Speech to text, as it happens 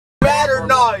that or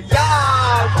no? Yeah.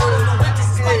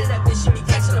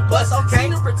 Okay.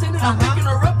 Pretending I'm picking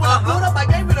her up when I pulled up, I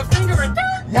gave her the finger and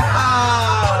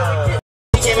Yeah.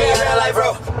 Came in real life,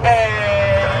 bro.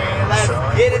 Hey, let's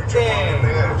get it then.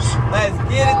 Let's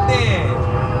get it then.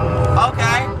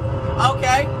 Okay.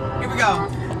 Okay. Here we go.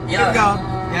 Here we go.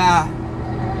 Yeah.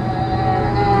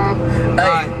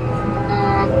 Hey.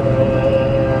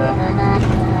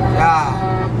 Yeah.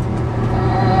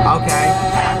 Okay.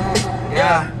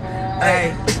 Yeah.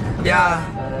 Hey. Yeah.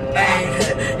 Hey.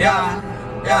 Yeah.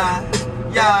 Yeah.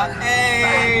 Yeah.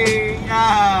 Hey.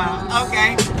 Yeah.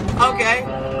 Okay. Okay.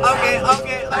 Okay. Okay.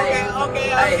 Okay. Okay.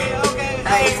 Okay. Okay.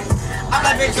 Hey. I'm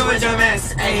that bitch with your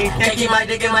mess. Hey. Can't keep my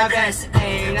dick in my pants.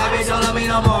 Hey. That bitch don't love me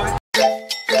no more.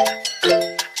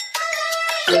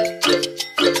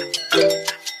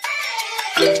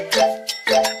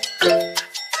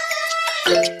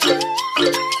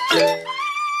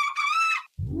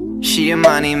 She a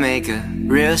money maker,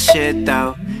 real shit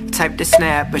though. Type to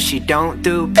snap, but she don't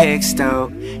do pics though.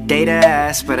 Date her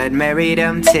ass, but I'd marry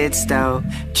them tits though.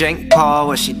 Drink Paul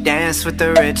while she dance with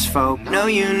the rich folk. Know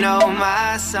you know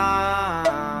my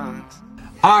songs.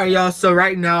 Alright, y'all, so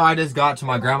right now I just got to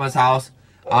my grandma's house.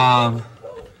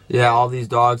 Yeah, all these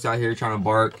dogs out here trying to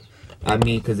bark at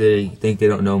me because they think they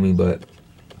don't know me, but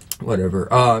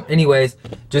whatever. Anyways,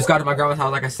 just got to my grandma's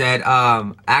house, like I said.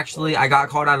 Actually, I got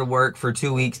called out of work for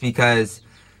 2 weeks because,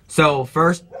 so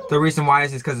first, the reason why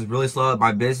is because it's really slow at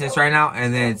my business right now,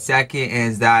 and then second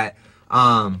is that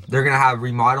they're gonna have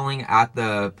remodeling at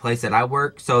the place that I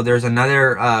work. So there's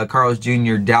another Carl's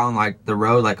Jr. down like the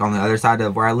road, like on the other side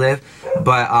of where I live,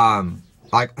 but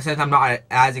like since I'm not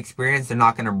as experienced, they're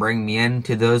not gonna bring me in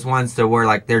to those ones, so where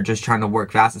like they're just trying to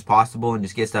work fast as possible and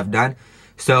just get stuff done.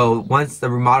 So once the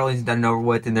remodeling is done and over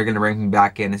with, then they're gonna bring me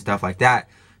back in and stuff like that.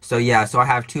 So yeah, so I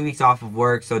have 2 weeks off of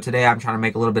work. So today I'm trying to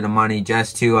make a little bit of money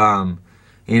just to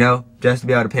you know, just to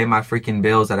be able to pay my freaking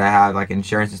bills that I have, like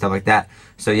insurance and stuff like that.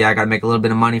 So yeah, I gotta make a little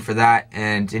bit of money for that.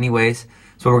 And anyways,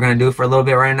 so what we're gonna do for a little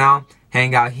bit right now,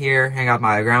 hang out here, hang out with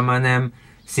my grandma and them,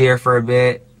 see her for a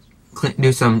bit,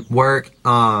 do some work,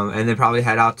 and then probably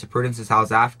head out to Prudence's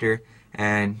house after.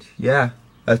 And yeah,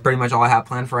 that's pretty much all I have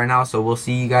planned for right now. So we'll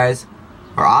see you guys,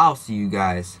 or I'll see you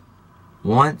guys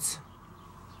once.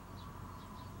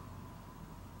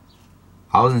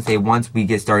 I was gonna say once we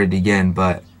get started again,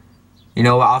 but you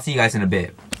know what? I'll see you guys in a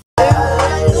bit.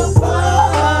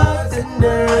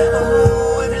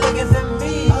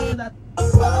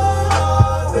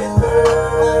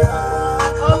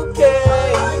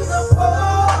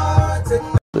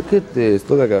 Look at this.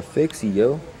 Look like a fixie,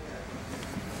 yo.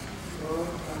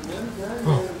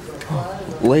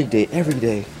 Leg day every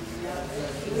day.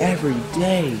 Every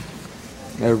day.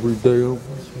 Every day.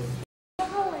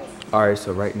 Alright,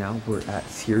 so right now we're at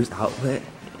Sears Outlet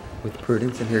with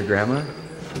Prudence and her grandma,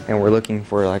 and we're looking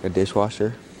for like a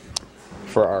dishwasher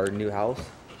for our new house.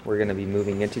 We're gonna be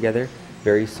moving in together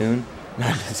very soon. No,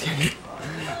 I'm just kidding.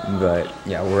 But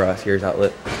yeah, we're at Sears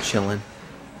Outlet chilling,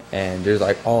 and there's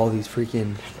like all these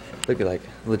freaking, look at like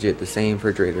legit the same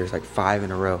refrigerators, like 5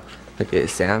 in a row. Look at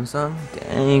Samsung,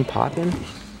 dang, popping.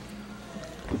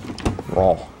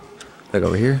 Raw. Look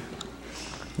over here.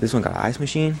 This one got an ice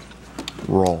machine.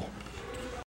 Raw.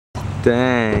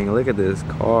 Dang, look at this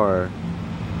car.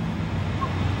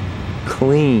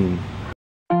 Clean.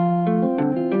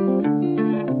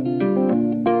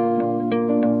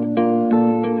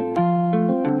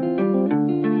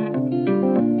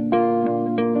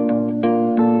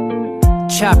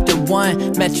 Chapter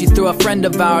 1, met you through a friend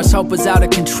of ours. Hope was out of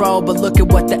control, but look at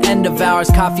what the end of ours.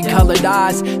 Coffee colored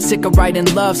eyes, sick of writing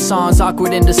love songs,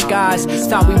 awkward in disguise.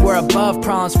 Thought we were above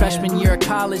problems, freshman year of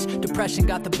college. Depression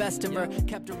got the best of her,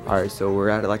 kept her. Alright, so we're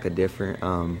at like a different,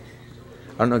 I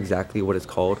don't know exactly what it's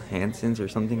called, Hanson's or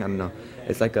something, I don't know.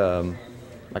 It's like a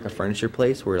furniture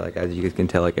place where, like, as you guys can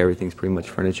tell, like everything's pretty much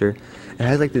furniture. It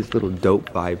has like this little dope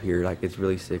vibe here, like it's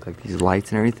really sick, like these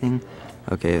lights and everything.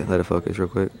 Okay, let it focus real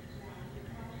quick.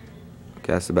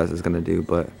 Okay, that's the best it's gonna do,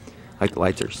 but like the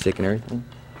lights are sick and everything.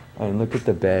 And look at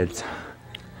the beds.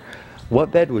 What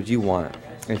bed would you want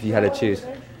if you had to choose?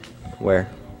 Where?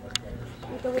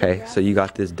 Okay, so you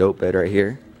got this dope bed right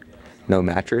here. No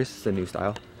mattress, it's a new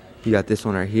style. You got this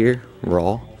one right here,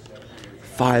 raw.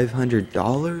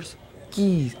 $500?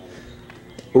 Geez.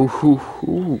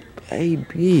 Ooh,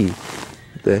 baby.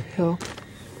 The hell?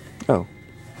 Oh.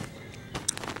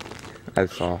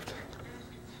 That's soft.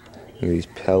 Look at these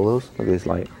pillows. Look at this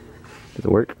light. Does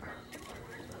it work?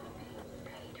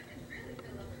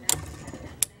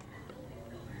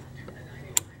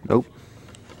 Nope.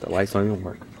 The lights don't even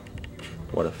work.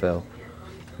 What a fail.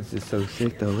 This is so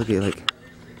sick though. Look at, like,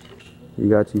 You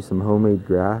got you some homemade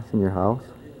grass in your house.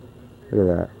 Look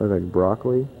at that. Look like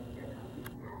broccoli.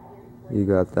 You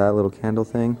got that little candle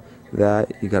thing.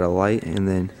 That, you got a light, and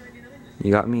then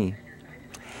you got me.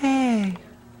 Hey.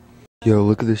 Yo,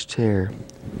 look at this chair.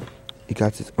 It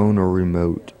got its own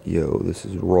remote. Yo, this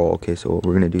is raw. Okay, so what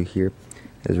we're gonna do here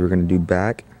is we're gonna do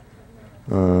back.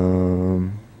 Did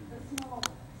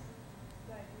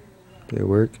it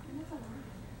work?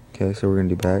 Okay, so we're gonna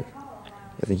do back.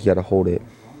 I think you gotta hold it.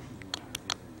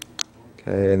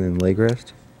 Okay, and then leg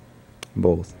rest.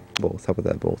 Both. How about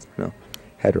that? Both. No.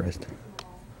 Headrest.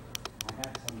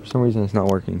 For some reason it's not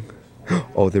working.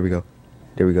 Oh, there we go.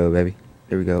 There we go, baby.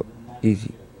 There we go.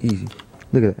 Easy.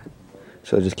 Look at that.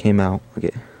 So it just came out. Okay.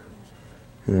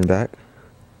 And then back.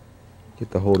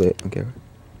 Get to hold it. Okay.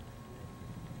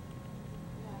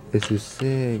 This is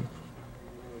sick.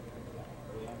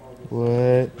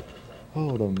 What?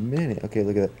 Hold a minute. Okay,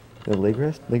 look at that. The leg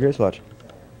rest? Leg rest, watch.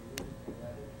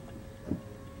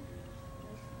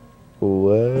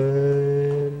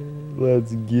 What?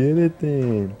 Let's get it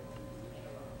then.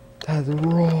 That's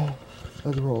raw.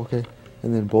 Okay.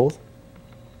 And then both.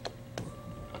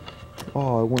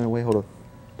 Oh, it went away. Hold on.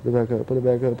 Put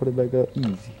it back up.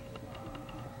 Easy.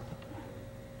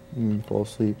 Fall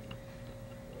asleep.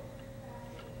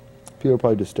 People are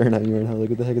probably just staring at you right now. Like,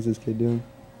 what the heck is this kid doing?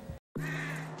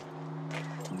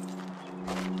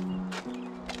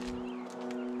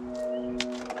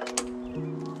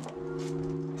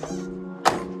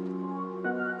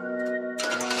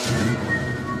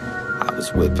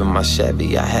 Whipping my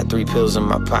Chevy, I had 3 pills in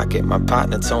my pocket. My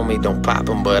partner told me don't pop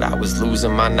them, but I was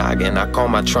losing my noggin. I call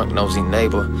my trunk nosy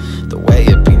neighbor. The way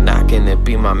it be knocking, it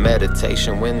be my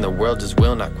meditation. When the world just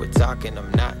will not quit talking,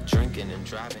 I'm not drinking and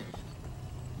driving.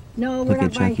 No, we're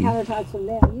not buying countertops from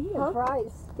them. You need a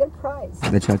price. Good price.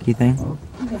 The Chucky thing?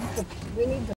 We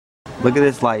need to. Look at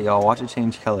this light, y'all. Watch it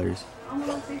change colors.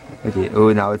 Okay,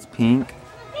 oh, now it's pink.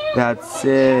 That's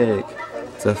sick.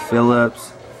 It's a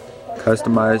Philips.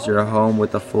 Customize your home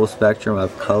with a full spectrum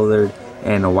of colored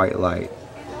and a white light.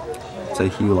 It's a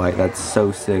hue light. That's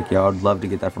so sick, y'all. I'd love to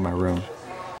get that for my room.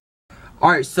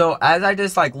 Alright, so as I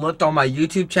just like looked on my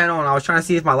YouTube channel and I was trying to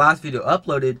see if my last video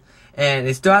uploaded, and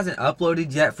it still hasn't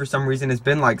uploaded yet for some reason. It's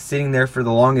been like sitting there for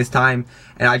the longest time,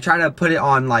 and I try to put it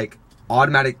on like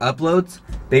automatic uploads,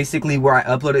 basically where I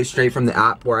upload it straight from the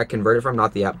app where I convert it from,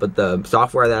 not the app, but the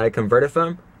software that I convert it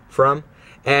from,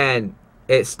 and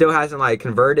it still hasn't like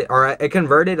converted, or it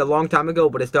converted a long time ago,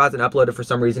 but it still hasn't uploaded for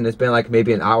some reason. It's been like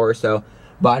maybe an hour or so,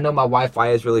 but I know my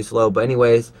Wi-Fi is really slow. But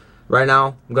anyways, right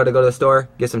now I'm gonna go to the store,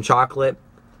 get some chocolate,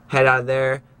 head out of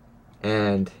there,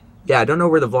 and yeah, I don't know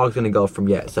where the vlog's gonna go from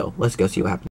yet, so let's go see what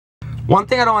happens. One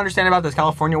thing I don't understand about this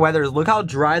California weather is look how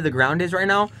dry the ground is right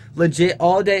now. Legit,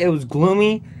 all day it was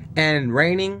gloomy and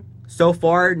raining. So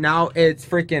far, now it's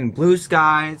freaking blue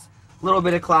skies, little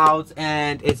bit of clouds,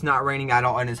 and it's not raining at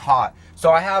all, and it's hot.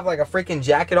 So I have like a freaking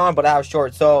jacket on, but I have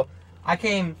shorts. So I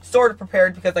came sort of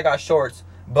prepared because I got shorts.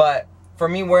 But for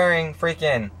me wearing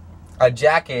freaking a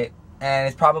jacket, and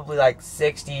it's probably like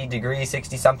 60 degrees,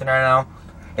 60 something right now,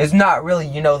 it's not really,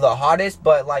 you know, the hottest,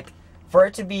 but like for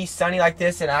it to be sunny like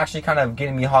this and actually kind of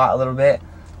getting me hot a little bit,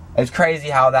 it's crazy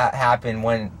how that happened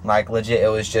when like legit it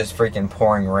was just freaking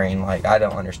pouring rain. Like I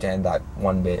don't understand that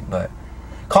one bit. But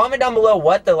comment down below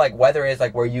what the like weather is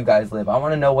like where you guys live. I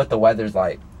want to know what the weather's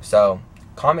like. So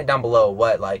comment down below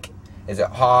what, like, is it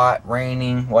hot,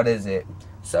 raining, what is it?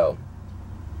 So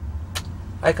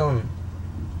I can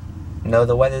know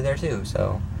the weather there too.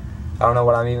 So I don't know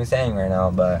what I'm even saying right now,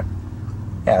 but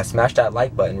yeah, smash that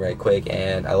like button right quick,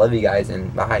 and I love you guys,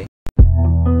 and bye.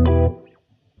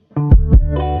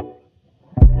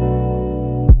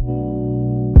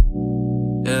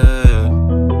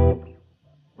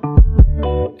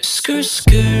 Skirt,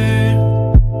 skirt.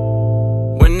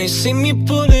 When they see me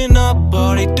pulling up,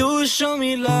 all they do is show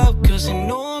me love, cause they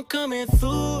know I'm coming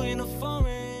through in a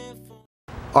foreign.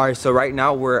 Alright, so right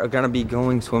now we're gonna be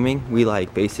going swimming. We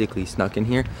like basically snuck in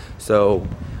here. So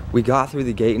we got through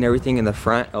the gate and everything in the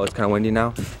front. Oh, it's kind of windy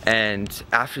now. And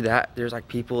after that, there's like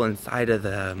people inside of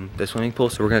the swimming pool.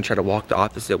 So we're gonna try to walk the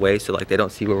opposite way so like they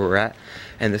don't see where we're at.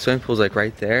 And the swimming pool's like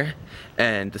right there.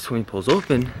 And the swimming pool's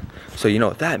open. So you know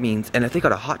what that means. And if they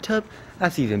got a hot tub,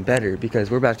 that's even better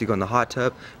because we're about to go in the hot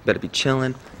tub. Better be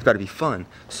chilling. It's about to be fun.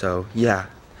 So yeah,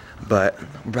 but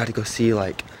we're about to go see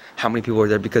like how many people are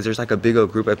there because there's like a big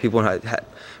old group of people.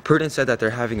 Prudence said that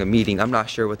they're having a meeting. I'm not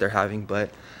sure what they're having,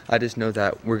 but I just know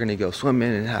that we're gonna go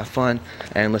swimming and have fun.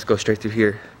 And let's go straight through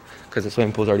here because the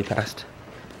swimming pool's already passed.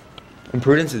 And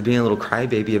Prudence is being a little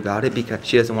crybaby about it because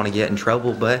she doesn't want to get in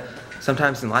trouble, but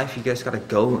sometimes in life you guys gotta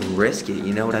go and risk it,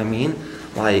 you know what I mean?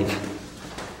 Like,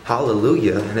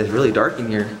 Hallelujah. And it's really dark in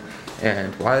here.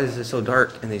 And why is it so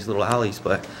dark in these little alleys?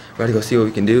 But we're going to go see what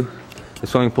we can do. The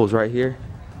swimming pool's right here.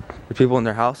 There's people in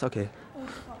their house? Okay.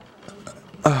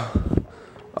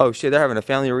 Oh shit, they're having a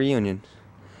family reunion.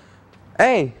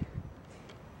 Hey!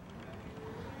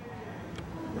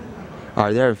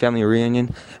 Alright, they're having a family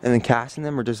reunion. And then Cass and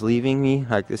them are just leaving me.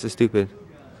 Like, this is stupid.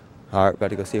 Alright, about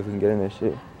to go see if we can get in this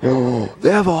shit. Oh, they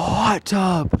have a hot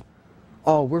tub!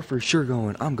 Oh, we're for sure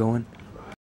going. I'm going.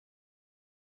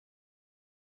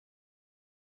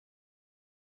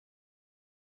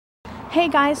 Hey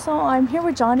guys, so I'm here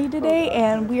with Johnny today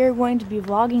and we are going to be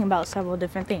vlogging about several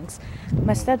different things.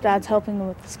 My stepdad's helping me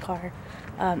with this car,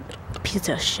 piece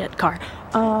of shit car.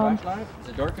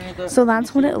 So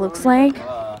that's what it looks like.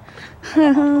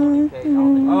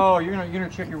 Oh, you're gonna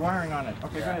check your wiring on it.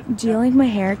 Okay, good. Do you like my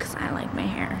hair? Cause I like my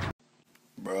hair.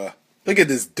 Bruh, look at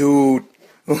this dude.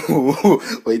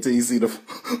 Wait till you see the.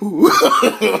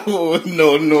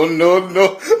 No.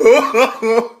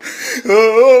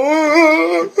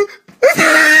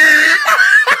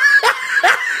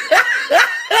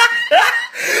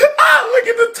 Look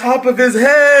at the top of his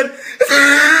head. Look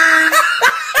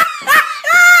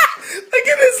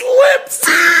at his lips.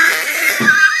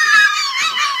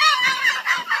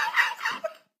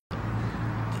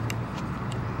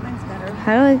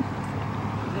 How do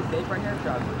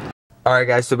Alright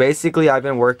guys, so basically I've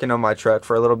been working on my truck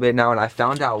for a little bit now and I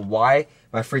found out why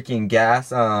my freaking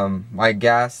gas, my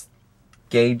gas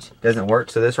gauge doesn't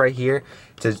work. So this right here,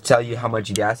 to tell you how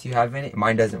much gas you have in it,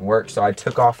 mine doesn't work. So I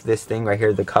took off this thing right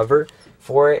here, the cover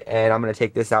for it, and I'm going to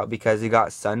take this out because it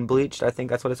got sun bleached, I think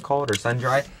that's what it's called, or sun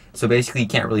dried. So basically you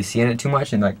can't really see in it too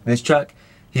much. And like this truck,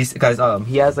 because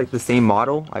he has like the same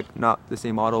model, like not the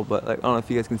same model, but like I don't know if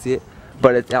you guys can see it.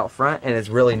 But it's out front and it's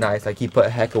really nice. Like he put a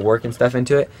heck of work and stuff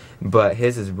into it. But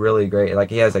his is really great.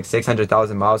 Like he has like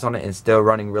 600,000 miles on it and still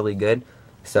running really good.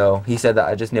 So he said that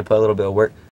I just need to put a little bit of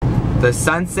work. The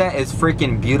sunset is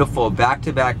freaking beautiful.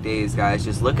 Back-to-back days, guys.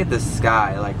 Just look at the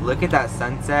sky. Like look at that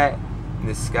sunset in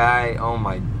the sky. Oh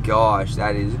my gosh,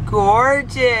 that is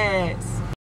gorgeous.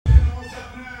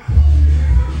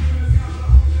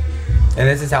 And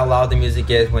this is how loud the music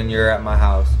is when you're at my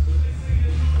house.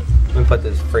 Let me put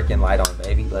this freaking light on,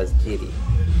 baby. Let's get it.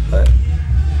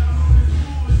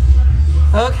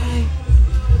 Okay.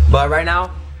 But right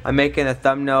now, I'm making a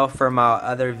thumbnail for my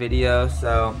other video,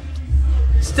 so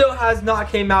still has not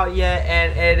came out yet,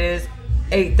 and it is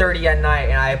 8:30 at night,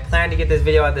 and I planned to get this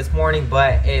video out this morning,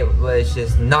 but it was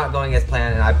just not going as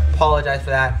planned, and I apologize for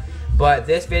that. But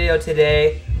this video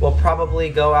today will probably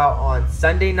go out on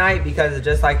Sunday night because it's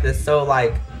just like this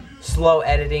slow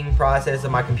editing process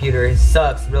of my computer. It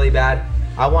sucks really bad.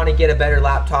 I want to get a better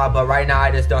laptop, but right now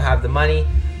I just don't have the money.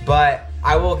 But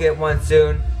I will get one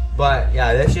soon. But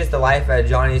yeah, that's just the life at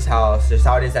Johnny's house. Just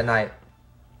how it is at night.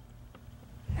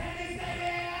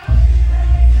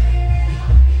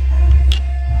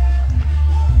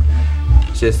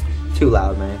 It's just too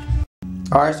loud, man.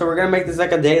 Alright, so we're gonna make this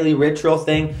like a daily ritual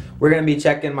thing. We're gonna be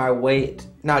checking my weight.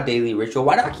 Not daily ritual.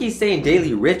 Why do I keep saying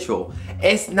daily ritual?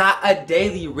 It's not a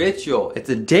daily ritual. It's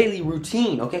a daily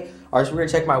routine, okay? Alright, so we're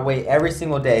gonna check my weight every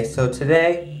single day. So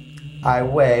today, I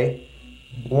weigh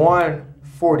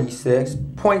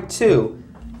 146.2.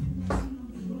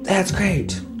 That's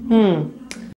great.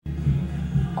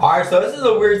 Alright, so this is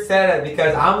a weird setup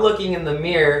because I'm looking in the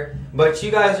mirror, but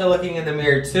you guys are looking in the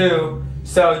mirror too.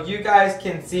 So you guys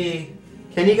can see.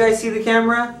 Can you guys see the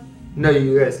camera? No,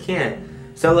 you guys can't.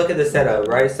 So look at the setup,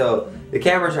 right? So the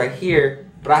camera's right here,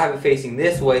 but I have it facing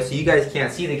this way, so you guys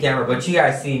can't see the camera, but you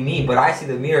guys see me, but I see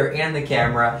the mirror and the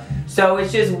camera. So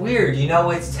it's just weird, you know,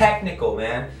 it's technical,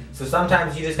 man. So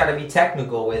sometimes you just gotta be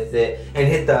technical with it and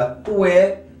hit the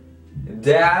whip,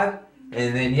 dab,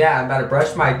 and then yeah, I'm about to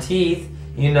brush my teeth,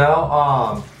 you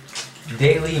know,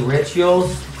 daily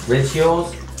rituals,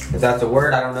 if that's a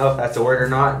word, I don't know if that's a word or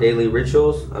not, daily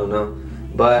rituals, I don't know.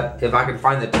 But if I could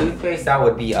find the toothpaste, that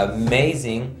would be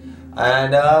amazing.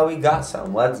 And we got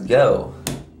some. Let's go.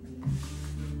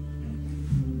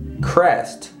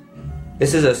 Crest.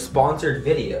 This is a sponsored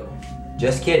video.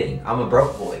 Just kidding. I'm a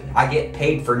broke boy. I get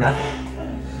paid for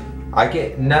nothing. I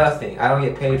get nothing. I don't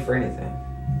get paid for anything.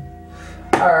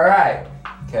 Alright.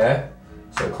 Okay.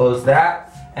 So close that.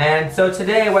 And so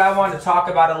today what I want to talk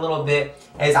about a little bit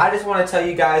is I just want to tell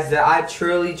you guys that I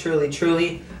truly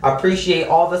appreciate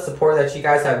all the support that you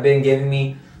guys have been giving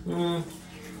me.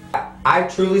 I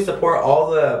truly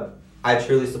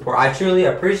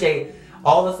appreciate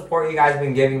all the support you guys have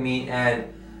been giving me, and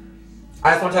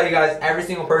I just want to tell you guys, every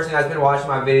single person that's been watching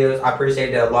my videos, I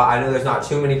appreciate it a lot. I know there's not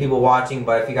too many people watching,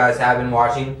 but if you guys have been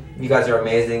watching, you guys are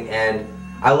amazing, and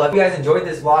I love you guys. Enjoyed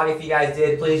this vlog. If you guys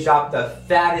did, please drop the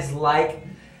fattest like,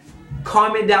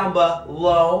 comment down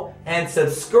below, and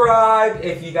subscribe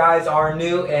if you guys are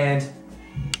new, and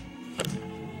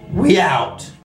we out.